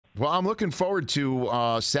Well, I'm looking forward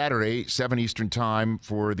to Saturday, 7 Eastern time,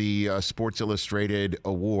 for the Sports Illustrated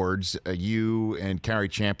Awards. You and Carrie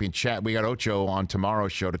Champion chat. We got Ocho on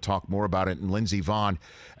tomorrow's show to talk more about it, and Lindsey Vonn.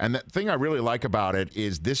 And the thing I really like about it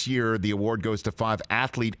is this year the award goes to 5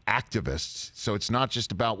 athlete activists. So it's not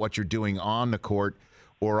just about what you're doing on the court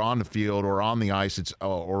or on the field or on the ice, it's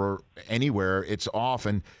or anywhere. It's off.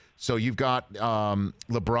 And so you've got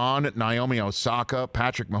LeBron, Naomi Osaka,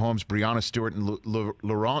 Patrick Mahomes, Breonna Stewart, and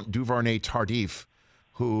Laurent Duvernay-Tardif,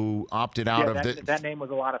 who opted out of the. That name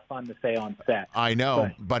was a lot of fun to say on set. I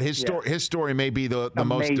know, but his story may be the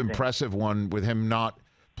most impressive one, with him not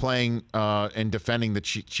playing and defending the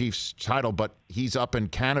Chiefs title, but he's up in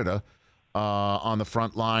Canada on the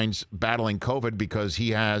front lines battling COVID because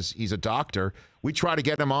he's a doctor. We tried to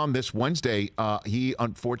get him on this Wednesday. He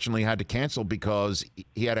unfortunately had to cancel because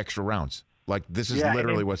he had extra rounds. Like, this is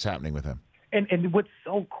literally what's happening with him. And what's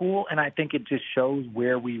so cool, and I think it just shows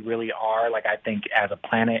where we really are, like, I think as a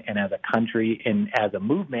planet and as a country and as a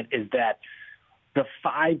movement, is that the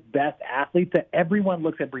 5 best athletes, that everyone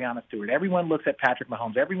looks at Breonna Stewart, everyone looks at Patrick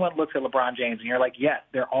Mahomes, everyone looks at LeBron James, and you're like, yes,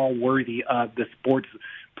 they're all worthy of the Sports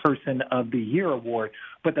Person of the Year award.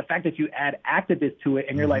 But the fact that you add activists to it,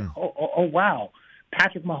 and you're like, oh, wow,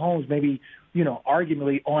 Patrick Mahomes maybe,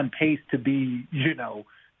 arguably on pace to be,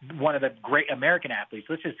 one of the great American athletes.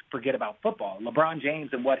 Let's just forget about football. LeBron James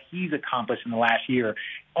and what he's accomplished in the last year.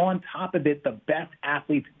 On top of it, the best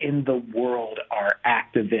athletes in the world are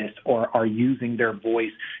activists or are using their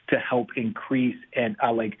voice to help increase and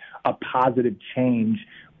a positive change,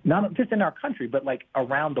 not just in our country, but like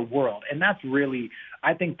around the world. And that's really,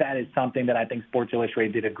 I think that is something that I think Sports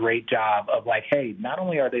Illustrated did a great job of, like, hey, not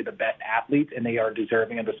only are they the best athletes and they are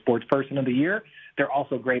deserving of the Sports Person of the Year, they're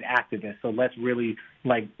also great activists. So let's really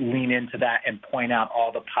lean into that and point out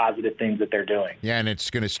all the positive things that they're doing. Yeah, and it's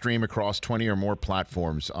going to stream across 20 or more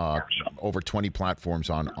platforms, over 20 platforms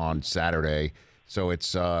on Saturday. So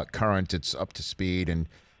it's current, it's up to speed, and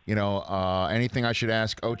anything I should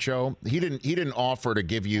ask Ocho? He didn't offer to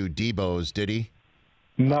give you Debo's, did he?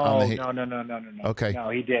 No. Okay. No,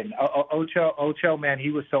 he didn't. Ocho, man, he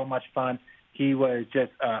was so much fun. He was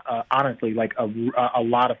just honestly a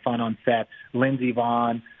lot of fun on set. Lindsey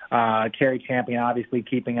Vonn, Carrie Champion, obviously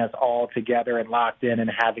keeping us all together and locked in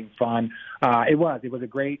and having fun. It was a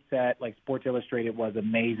great set. Like, Sports Illustrated was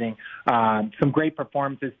amazing. Some great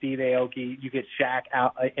performances. Steve Aoki, you get Shaq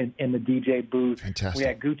out in the DJ booth. Fantastic. We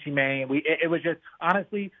had Gucci Mane. It was just,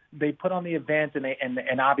 honestly, they put on the event,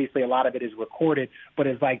 and obviously a lot of it is recorded, but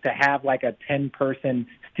it's like to have like a 10-person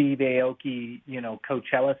Steve Aoki,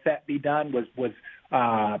 Coachella set be done was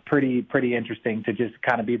pretty interesting, to just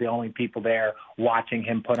kind of be the only people there watching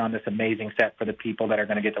him put on this amazing set for the people that are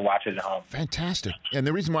going to get to watch it at home. Fantastic. And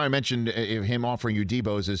the reason why I mentioned him offering you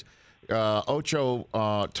Debo's is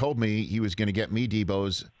Ocho told me he was going to get me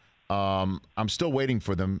Debo's. I'm still waiting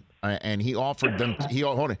for them, and he offered them. He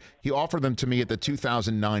offered them to me at the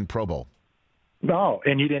 2009 Pro Bowl. No,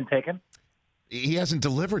 and you didn't take him? He hasn't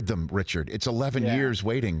delivered them, Richard. It's 11 years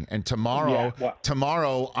waiting, and tomorrow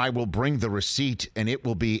I will bring the receipt, and it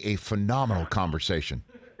will be a phenomenal conversation.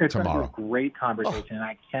 It's tomorrow. A great conversation, and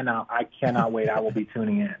I cannot wait. I will be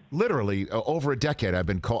tuning in. Literally, over a decade, I've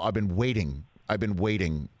been waiting,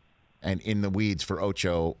 and in the weeds for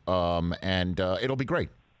Ocho, and it'll be great.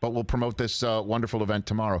 But we'll promote this wonderful event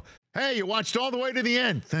tomorrow. Hey, you watched all the way to the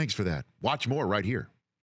end. Thanks for that. Watch more right here.